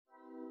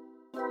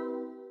Hello,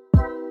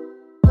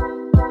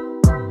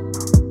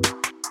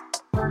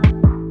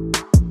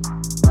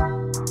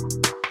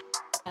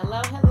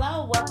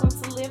 hello. Welcome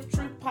to Live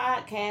Truth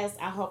Podcast.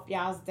 I hope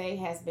y'all's day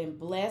has been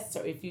blessed,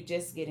 or if you're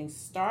just getting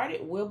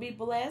started, will be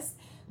blessed.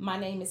 My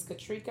name is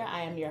Katrika.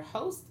 I am your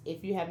host.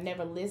 If you have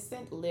never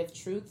listened, Live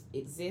Truth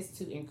exists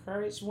to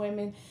encourage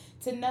women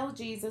to know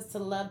Jesus, to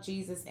love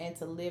Jesus, and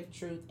to live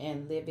truth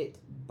and live it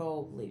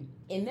boldly.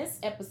 In this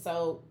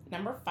episode,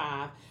 number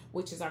 5,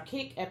 which is our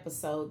kick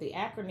episode, the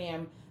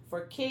acronym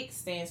for kick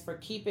stands for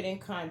keep it in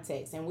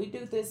context. And we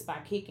do this by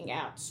kicking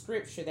out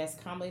scripture that's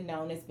commonly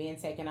known as being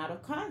taken out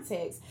of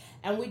context,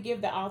 and we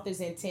give the author's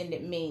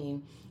intended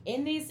meaning.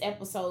 In these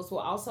episodes, we'll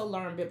also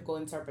learn biblical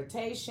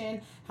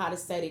interpretation, how to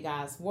study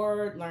God's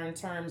word, learn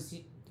terms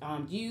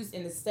used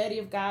in the study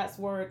of God's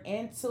word,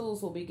 and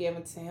tools will be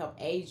given to help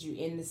aid you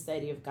in the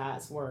study of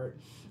God's word.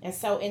 And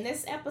so in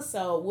this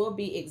episode, we'll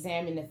be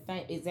examining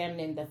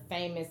the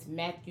famous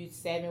Matthew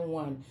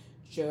 7:1.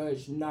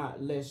 Judge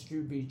not lest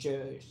you be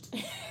judged.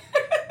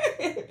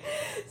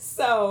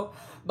 So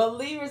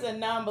believers and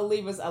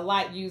non-believers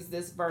alike use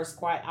this verse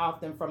quite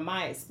often, from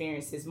my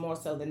experiences, more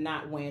so than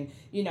not, when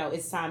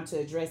it's time to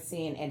address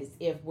sin, and it's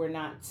if we're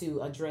not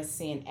to address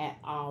sin at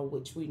all,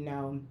 which we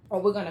know, or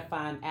we're going to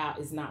find out,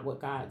 is not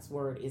what God's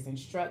word is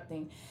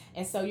instructing.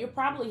 And so you'll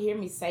probably hear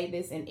me say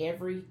this in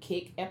every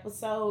kick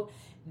episode.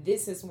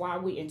 This is why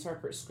we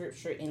interpret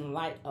scripture in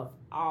light of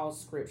all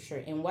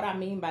scripture. And what I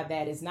mean by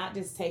that is not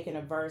just taking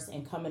a verse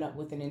and coming up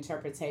with an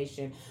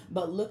interpretation,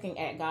 but looking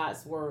at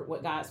God's word,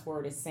 what God's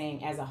word is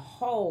saying as a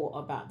whole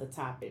about the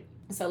topic.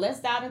 So let's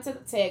dive into the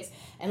text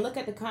and look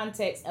at the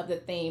context of the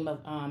theme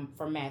of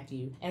for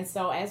Matthew. And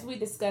so, as we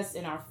discussed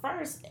in our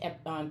first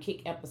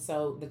kick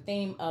episode, the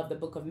theme of the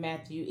book of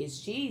Matthew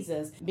is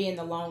Jesus being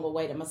the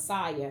long-awaited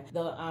Messiah,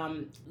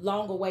 the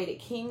long-awaited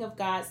King of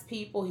God's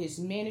people, his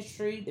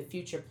ministry, the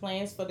future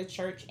plans for the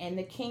church and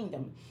the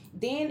kingdom.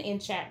 Then in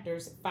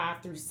chapters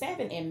 5 through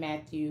 7 in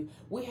Matthew,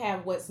 we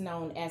have what's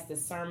known as the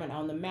Sermon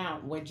on the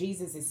Mount, where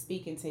Jesus is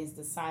speaking to his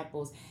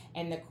disciples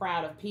and the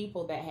crowd of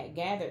people that had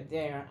gathered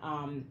there,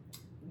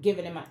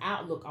 giving them an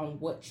outlook on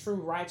what true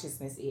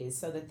righteousness is.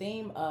 So the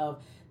theme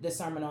of the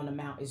Sermon on the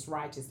Mount is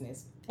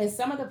righteousness. And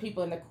some of the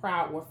people in the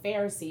crowd were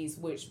Pharisees,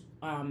 which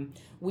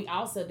we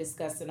also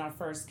discussed in our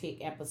first kick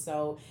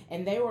episode.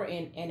 And they were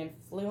in an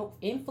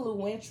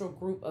influential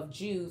group of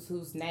Jews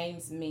whose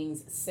names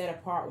means set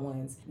apart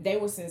ones. They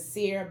were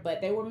sincere, but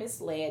they were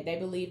misled. They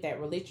believed that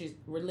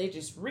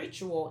religious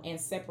ritual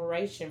and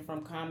separation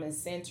from common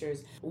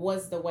centers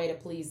was the way to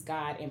please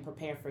God and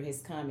prepare for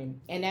his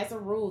coming. And as a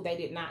rule, they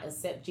did not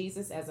accept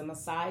Jesus as a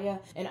Messiah.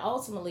 And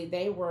ultimately,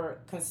 they were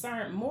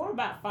concerned more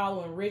about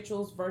following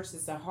rituals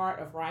versus the heart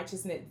of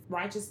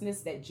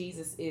righteousness that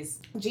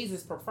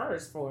Jesus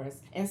prefers for us.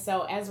 And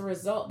so as a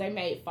result, they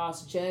made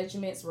false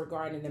judgments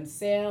regarding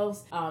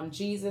themselves,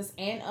 Jesus,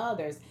 and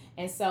others.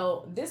 And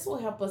so this will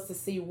help us to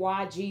see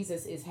why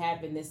Jesus is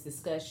having this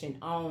discussion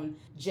on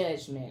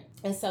judgment.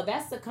 And so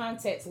that's the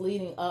context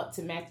leading up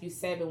to Matthew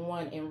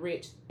 7:1, in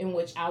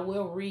which I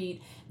will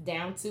read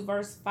down to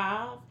verse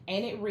 5.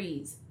 And it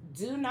reads,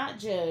 "Do not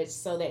judge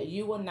so that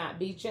you will not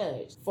be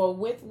judged. For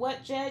with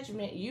what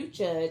judgment you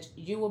judge,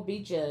 you will be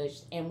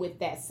judged. And with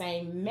that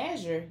same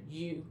measure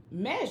you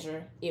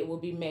measure, it will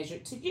be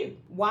measured to you.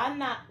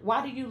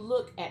 Why do you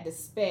look at the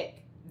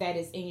speck that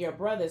is in your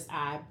brother's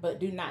eye, but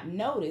do not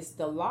notice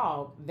the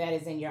log that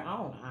is in your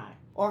own eye?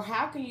 Or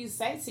how can you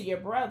say to your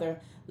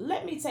brother,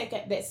 let me take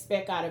that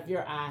speck out of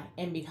your eye,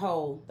 and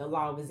behold, the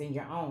log is in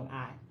your own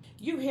eye?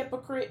 You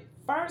hypocrite,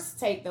 first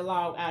take the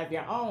log out of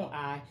your own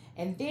eye,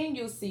 and then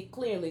you'll see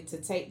clearly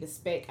to take the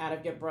speck out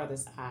of your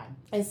brother's eye."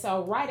 And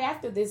so right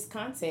after this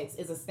context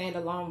is a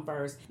standalone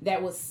verse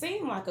that would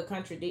seem like a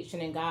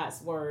contradiction in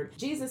God's word.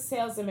 Jesus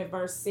tells them in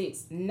verse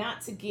 6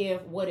 not to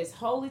give what is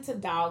holy to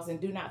dogs,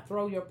 and do not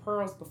throw your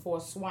pearls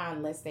before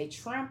swine, lest they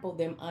trample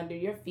them under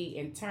your feet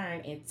and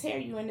turn and tear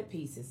you into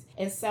pieces.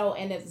 And so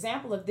an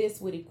example of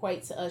this would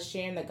equate to us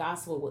sharing the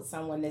gospel with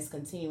someone that's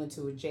continuing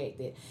to reject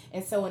it.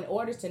 And so in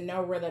order to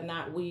know whether or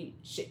not we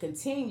should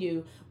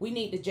continue, we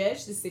need to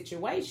judge the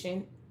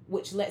situation,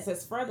 which lets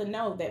us further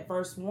know that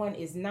verse 1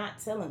 is not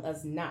telling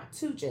us not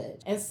to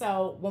judge. And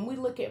so when we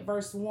look at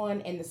verse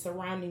 1 and the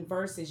surrounding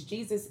verses,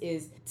 Jesus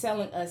is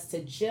telling us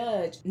to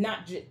judge,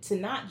 not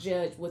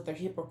judge with a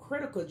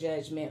hypocritical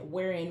judgment,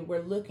 wherein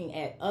we're looking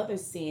at other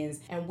sins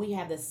and we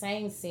have the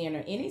same sin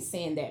or any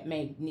sin that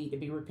may need to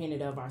be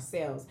repented of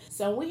ourselves.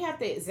 So we have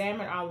to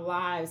examine our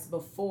lives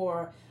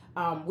before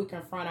we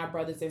confront our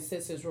brothers and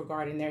sisters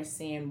regarding their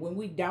sin. When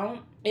we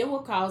don't, it will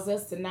cause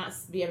us to not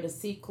be able to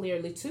see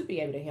clearly to be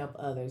able to help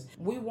others.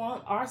 We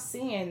want our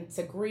sin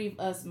to grieve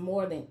us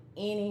more than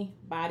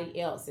anybody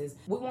else's.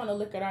 We want to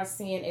look at our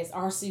sin, as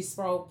R.C.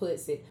 Sproul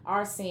puts it,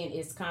 our sin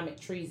is common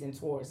treason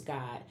towards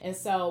God. And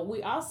so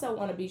we also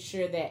want to be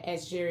sure that,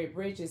 as Jerry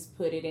Bridges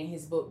put it in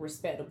his book,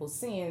 Respectable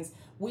Sins,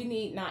 we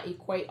need not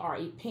equate our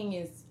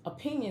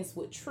opinions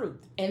with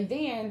truth. And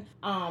then,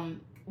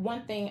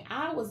 one thing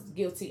I was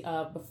guilty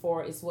of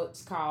before is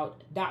what's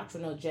called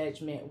doctrinal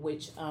judgment,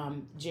 which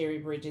Jerry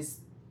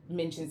Bridges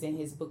mentions in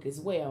his book as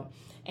well.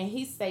 And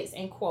he states,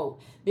 and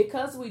quote,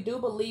 because we do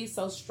believe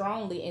so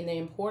strongly in the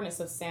importance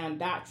of sound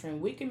doctrine,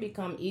 we can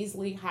become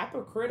easily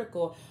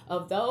hypercritical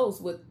of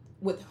those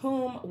with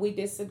whom we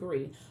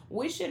disagree.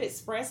 We should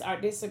express our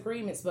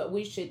disagreements, but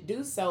we should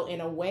do so in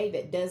a way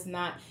that does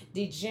not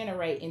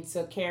degenerate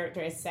into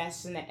character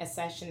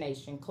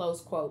assassination,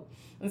 close quote.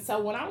 And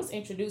so when I was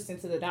introduced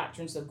into the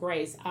doctrines of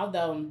grace,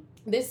 although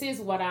this is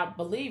what I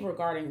believe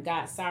regarding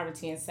God's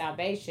sovereignty and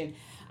salvation,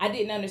 I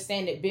didn't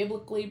understand it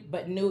biblically,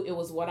 but knew it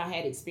was what I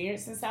had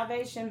experienced in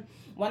salvation.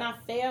 When I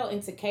fell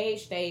into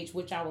cage stage,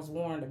 which I was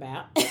warned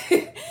about,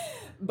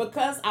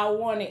 because I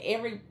wanted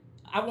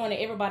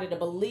everybody to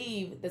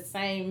believe the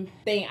same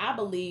thing I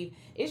believe,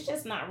 it's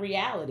just not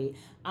reality.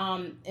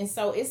 And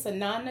so it's a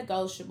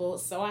non-negotiable.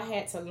 So I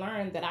had to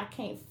learn that I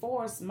can't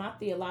force my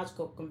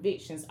theological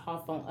convictions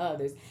off on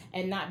others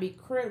and not be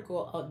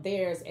critical of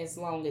theirs as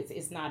long as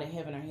it's not a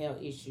heaven or hell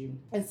issue.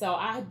 And so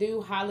I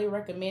do highly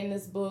recommend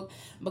this book,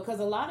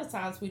 because a lot of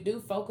times we do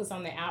focus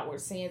on the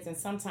outward sins and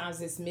sometimes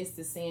dismiss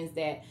the sins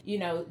that,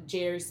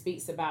 Jerry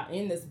speaks about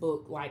in this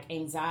book, like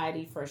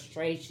anxiety,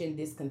 frustration,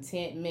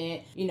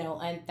 discontentment,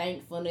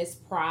 unthankfulness,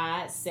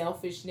 pride,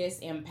 selfishness,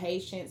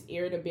 impatience,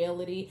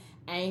 irritability,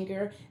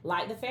 anger.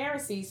 Like the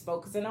Pharisees,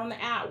 focusing on the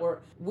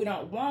outward, we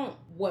don't want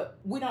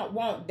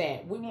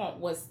that. We want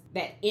what's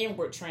that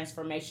inward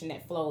transformation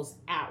that flows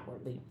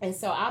outwardly. And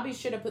so I'll be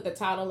sure to put the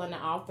title and the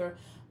author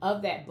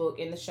of that book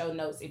in the show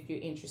notes if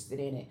you're interested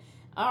in it.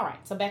 All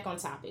right, so back on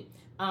topic.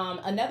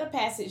 Another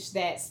passage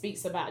that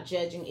speaks about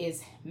judging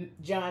is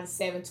John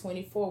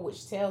 7:24,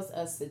 which tells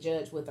us to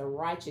judge with a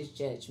righteous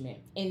judgment.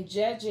 In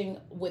judging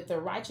with a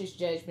righteous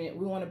judgment,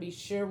 we want to be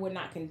sure we're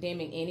not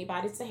condemning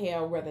anybody to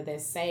hell, whether they're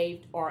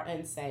saved or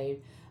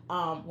unsaved.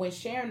 When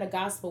sharing the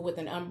gospel with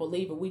an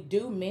unbeliever, we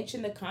do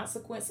mention the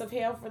consequence of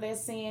hell for their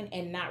sin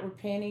and not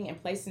repenting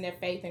and placing their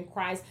faith in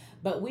Christ,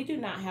 but we do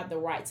not have the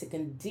right to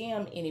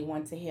condemn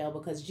anyone to hell,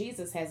 because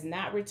Jesus has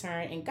not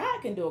returned, and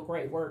God can do a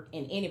great work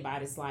in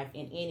anybody's life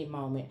in any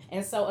moment.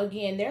 And so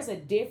again, there's a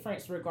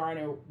difference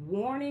regarding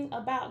warning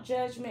about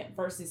judgment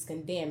versus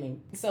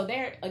condemning. So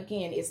there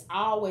again is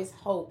always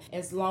hope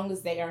as long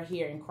as they are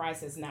here and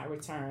Christ has not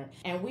returned.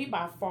 And we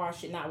by far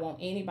should not want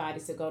anybody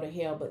to go to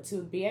hell, but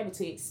to be able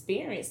to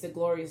experience the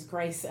glorious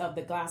grace of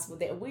the gospel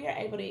that we are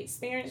able to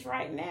experience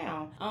right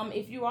now,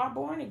 if you are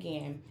born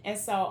again. And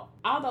so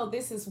although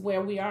this is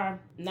where we are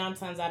 9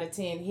 times out of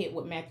 10 hit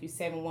with Matthew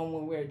 7:1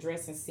 when we're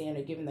addressing sin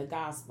or giving the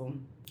gospel,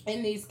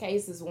 in these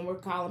cases, when we're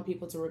calling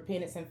people to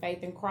repentance and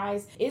faith in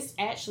Christ, it's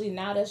actually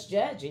not us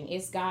judging.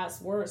 It's God's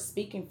word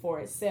speaking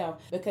for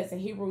itself. Because in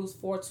Hebrews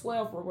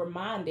 4:12, we're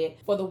reminded,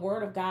 for the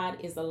word of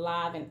God is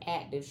alive and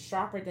active,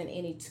 sharper than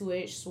any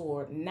two-edged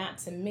sword. Not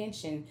to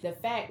mention the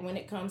fact when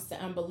it comes to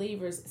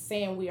unbelievers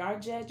saying we are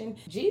judging,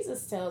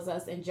 Jesus tells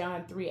us in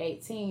John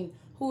 3:18,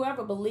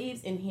 whoever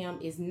believes in him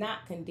is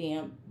not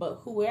condemned,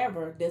 but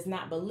whoever does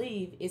not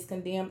believe is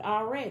condemned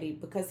already,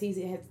 because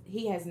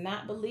he has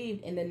not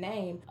believed in the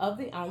name of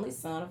the only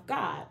Son of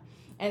God.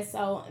 And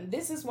so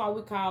this is why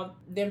we call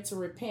them to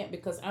repent,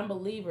 because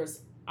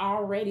unbelievers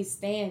already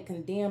stand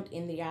condemned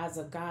in the eyes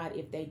of God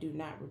if they do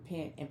not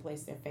repent and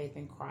place their faith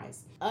in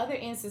Christ. Other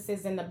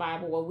instances in the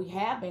Bible where we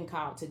have been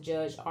called to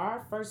judge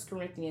are 1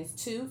 Corinthians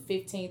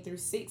 2:15 through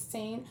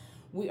 16.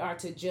 We are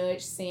to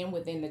judge sin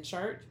within the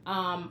church.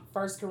 1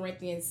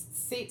 Corinthians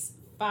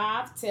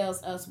 6:5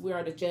 tells us we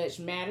are to judge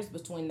matters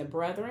between the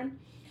brethren.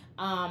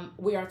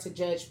 We are to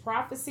judge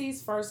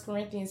prophecies. 1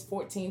 Corinthians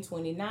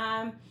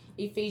 14:29.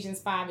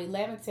 Ephesians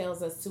 5:11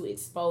 tells us to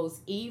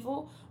expose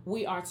evil.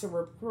 We are to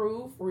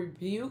reprove,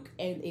 rebuke,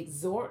 and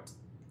exhort.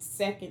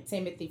 2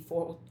 Timothy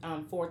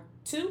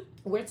 4:2.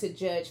 We're to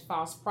judge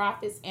false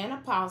prophets and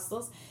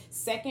apostles.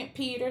 2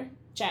 Peter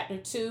chapter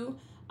 2.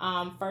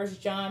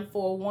 1 John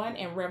 4:1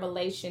 and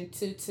Revelation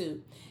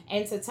 2:2.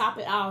 And to top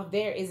it off,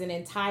 there is an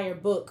entire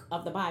book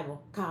of the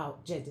Bible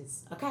called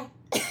Judges. Okay?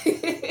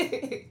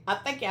 I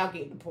think y'all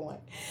get the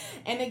point.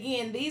 And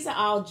again, these are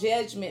all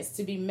judgments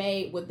to be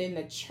made within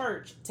the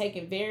church,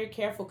 taking very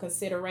careful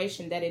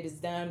consideration that it is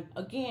done,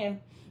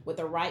 again, with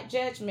the right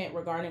judgment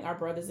regarding our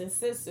brothers and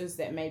sisters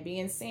that may be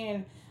in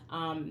sin.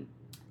 And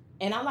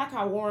I like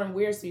how Warren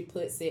Wiersbe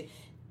puts it,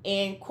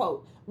 and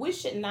quote, we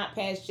should not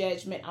pass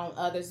judgment on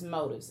others'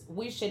 motives.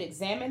 We should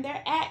examine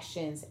their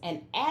actions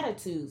and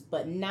attitudes,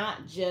 but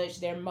not judge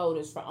their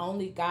motives, for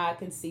only God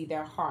can see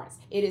their hearts.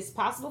 It is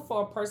possible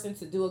for a person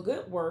to do a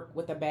good work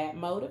with a bad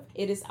motive.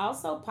 It is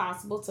also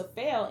possible to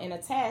fail in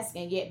a task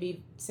and yet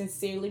be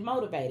sincerely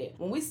motivated.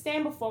 When we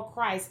stand before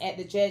Christ at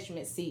the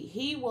judgment seat,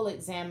 he will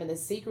examine the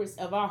secrets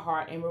of our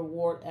heart and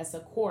reward us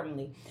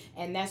accordingly.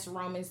 And that's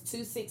Romans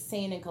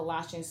 2:16 and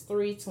Colossians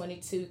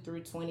 3:22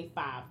 through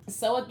 25.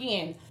 So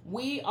again,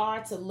 we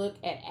are to look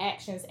at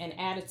actions and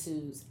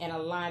attitudes and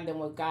align them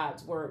with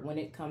God's word when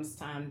it comes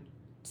time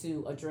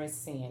to address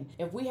sin.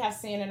 If we have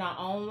sin in our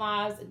own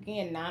lives,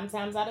 again, 9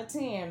 times out of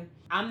 10,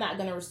 I'm not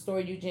going to restore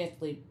you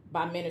gently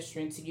by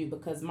ministering to you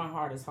because my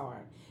heart is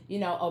hard.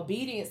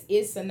 Obedience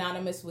is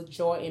synonymous with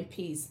joy and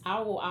peace.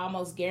 I will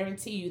almost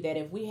guarantee you that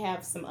if we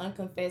have some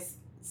unconfessed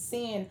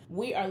sin,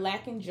 we are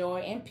lacking joy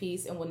and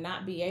peace and will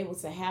not be able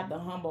to have the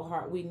humble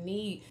heart we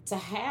need to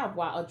have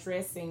while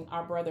addressing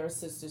our brother or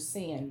sister's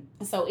sin.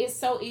 So it's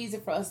so easy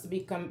for us to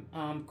become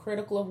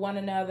critical of one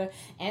another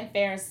and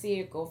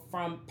pharisaical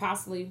from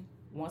possibly,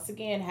 once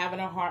again, having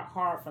a hard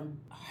heart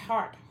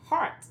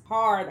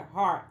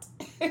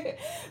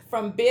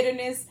from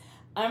bitterness,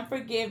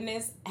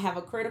 unforgiveness, have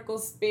a critical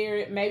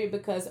spirit, maybe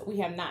because we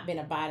have not been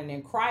abiding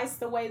in Christ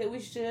the way that we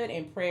should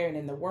in prayer and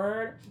in the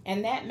word.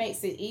 And that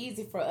makes it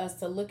easy for us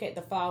to look at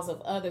the flaws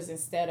of others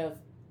instead of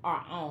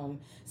our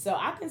own. So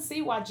I can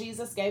see why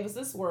Jesus gave us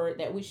this word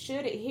that we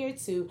should adhere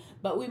to,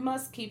 but we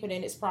must keep it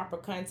in its proper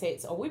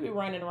context, or we be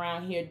running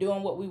around here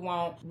doing what we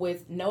want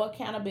with no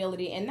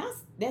accountability. And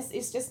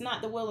it's just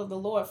not the will of the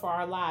Lord for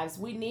our lives.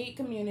 We need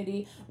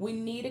community, we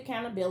need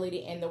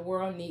accountability, and the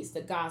world needs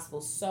the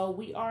gospel. So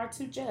we are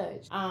to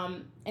judge.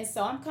 And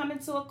so I'm coming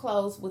to a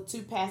close with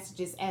two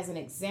passages as an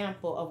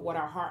example of what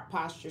our heart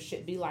posture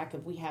should be like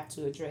if we have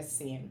to address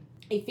sin.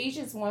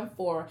 Ephesians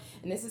 1:4,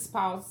 and this is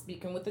Paul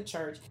speaking with the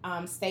church,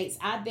 states,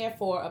 I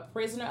therefore, a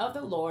prisoner of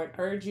the Lord,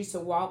 urge you to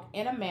walk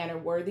in a manner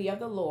worthy of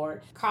the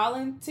Lord,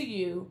 calling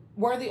to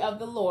which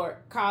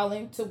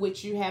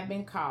you have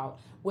been called,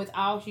 with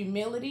all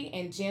humility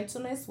and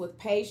gentleness, with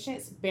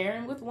patience,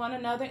 bearing with one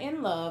another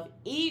in love,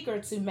 eager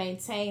to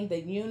maintain the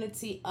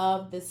unity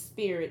of the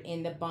Spirit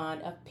in the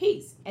bond of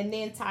peace. And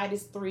then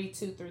Titus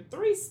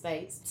 3:2-3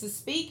 states, to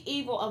speak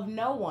evil of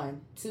no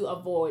one, to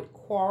avoid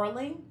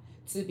quarreling,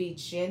 to be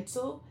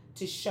gentle,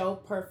 to show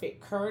perfect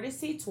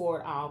courtesy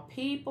toward all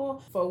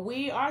people. For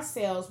we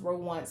ourselves were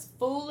once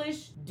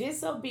foolish,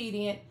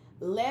 disobedient,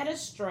 led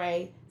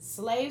astray,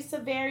 slaves to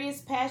various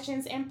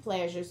passions and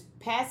pleasures,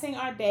 passing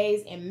our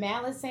days in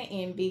malice and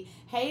envy,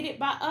 hated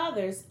by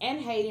others and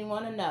hating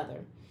one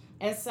another.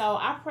 And so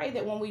I pray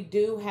that when we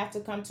do have to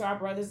come to our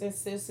brothers and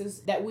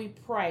sisters, that we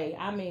pray,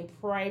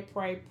 pray,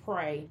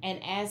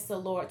 and ask the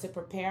Lord to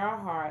prepare our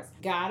hearts,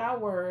 guide our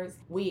words,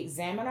 we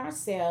examine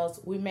ourselves,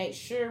 we make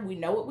sure we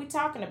know what we're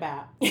talking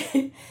about,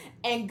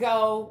 and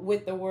go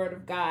with the word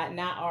of God,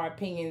 not our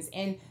opinions.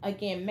 And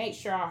again, make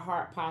sure our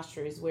heart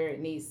posture is where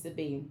it needs to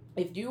be.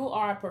 If you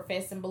are a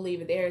professing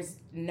believer, there's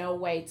no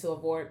way to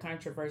avoid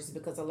controversy,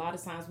 because a lot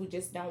of times we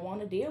just don't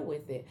want to deal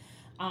with it.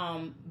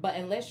 But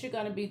unless you're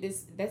going to be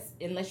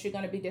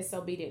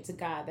disobedient to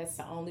God, that's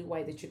the only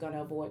way that you're going to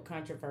avoid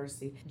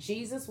controversy.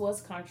 Jesus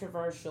was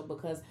controversial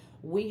because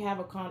we have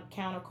a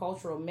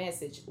countercultural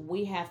message.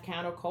 We have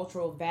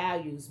countercultural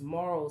values,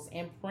 morals,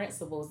 and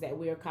principles that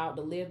we are called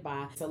to live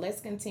by. So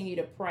let's continue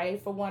to pray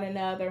for one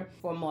another,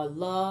 for more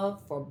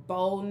love, for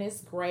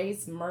boldness,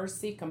 grace,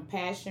 mercy,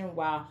 compassion,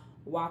 while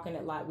walking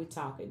it like we're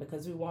talking,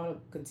 because we want to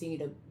continue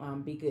to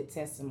be good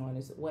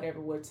testimonies. Whatever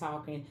we're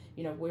talking,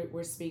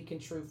 we're speaking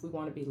truth. We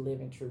want to be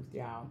living truth,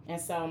 y'all. And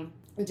so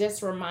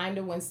just a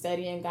reminder, when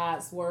studying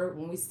God's word,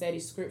 when we study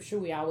scripture,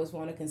 we always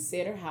want to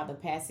consider how the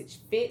passage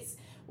fits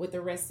with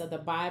the rest of the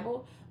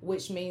Bible,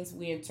 which means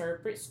we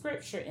interpret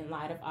scripture in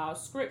light of all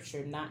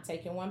scripture, not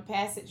taking one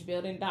passage,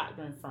 building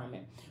doctrine from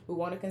it. We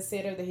want to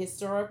consider the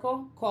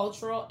historical,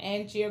 cultural,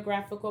 and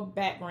geographical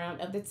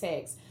background of the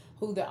text,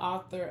 who the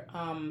author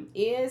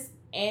is,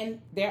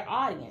 and their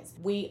audience.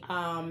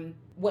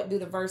 What do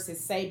the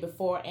verses say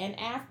before and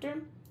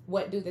after?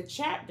 What do the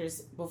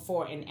chapters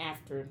before and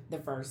after the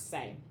verse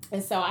say?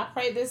 And so I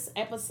pray this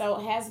episode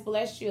has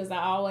blessed you, as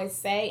I always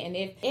say. And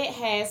if it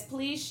has,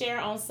 please share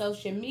on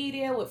social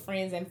media with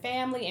friends and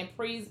family. And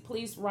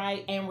please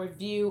write and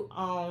review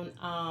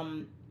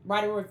on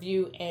write a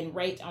review and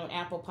rate on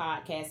Apple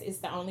Podcasts. It's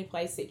the only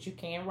place that you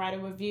can write a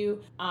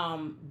review.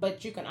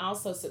 But you can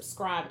also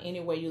subscribe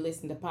anywhere you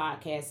listen to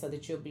podcasts so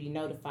that you'll be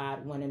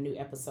notified when a new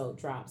episode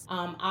drops.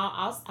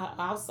 I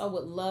also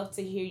would love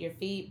to hear your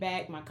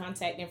feedback. My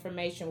contact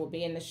information will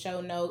be in the show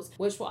notes,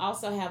 which will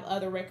also have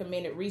other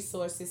recommended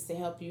resources to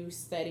help you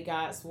study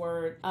God's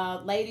word.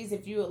 Ladies,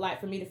 if you would like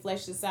for me to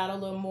flesh this out a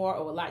little more,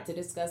 or would like to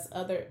discuss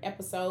other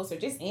episodes or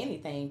just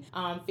anything,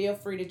 feel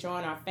free to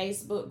join our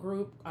Facebook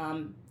group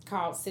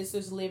called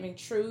Sisters Living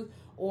Truth,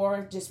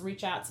 or just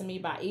reach out to me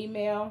by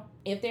email.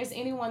 If there's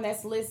anyone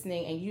that's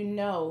listening and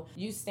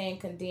you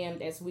stand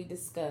condemned as we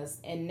discussed,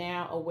 and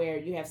now aware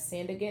you have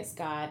sinned against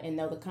God and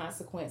know the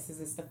consequences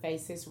is to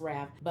face his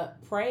wrath,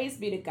 but praise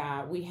be to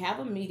God, we have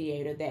a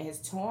mediator that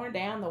has torn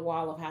down the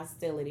wall of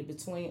hostility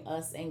between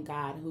us and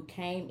God, who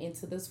came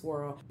into this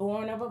world,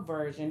 born of a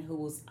virgin, who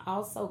was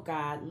also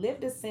God,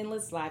 lived a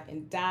sinless life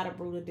and died a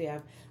brutal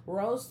death,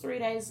 rose 3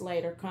 days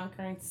later,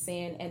 conquering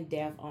sin and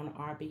death on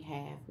our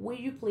behalf. Will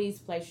you please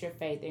place your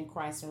faith in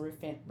Christ and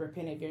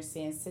repent of your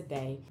sins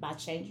today by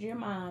changing your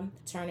mind,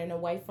 turning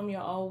away from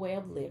your old way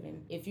of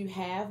living? If you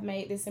have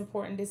made this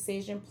important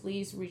decision,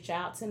 please reach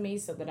out to me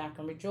so that I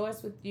can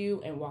rejoice with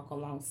you and walk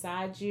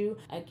alongside you.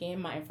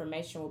 Again, my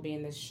information will be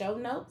in the show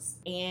notes.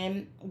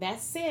 And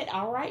that's it.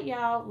 All right,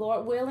 y'all.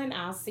 Lord willing,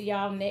 I'll see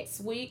y'all next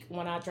week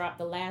when I drop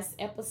the last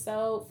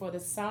episode for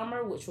the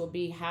summer, which will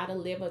be How to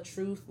Live a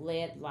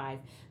Truth-Led Life.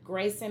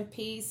 Grace and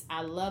peace.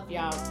 I love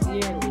y'all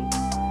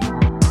dearly.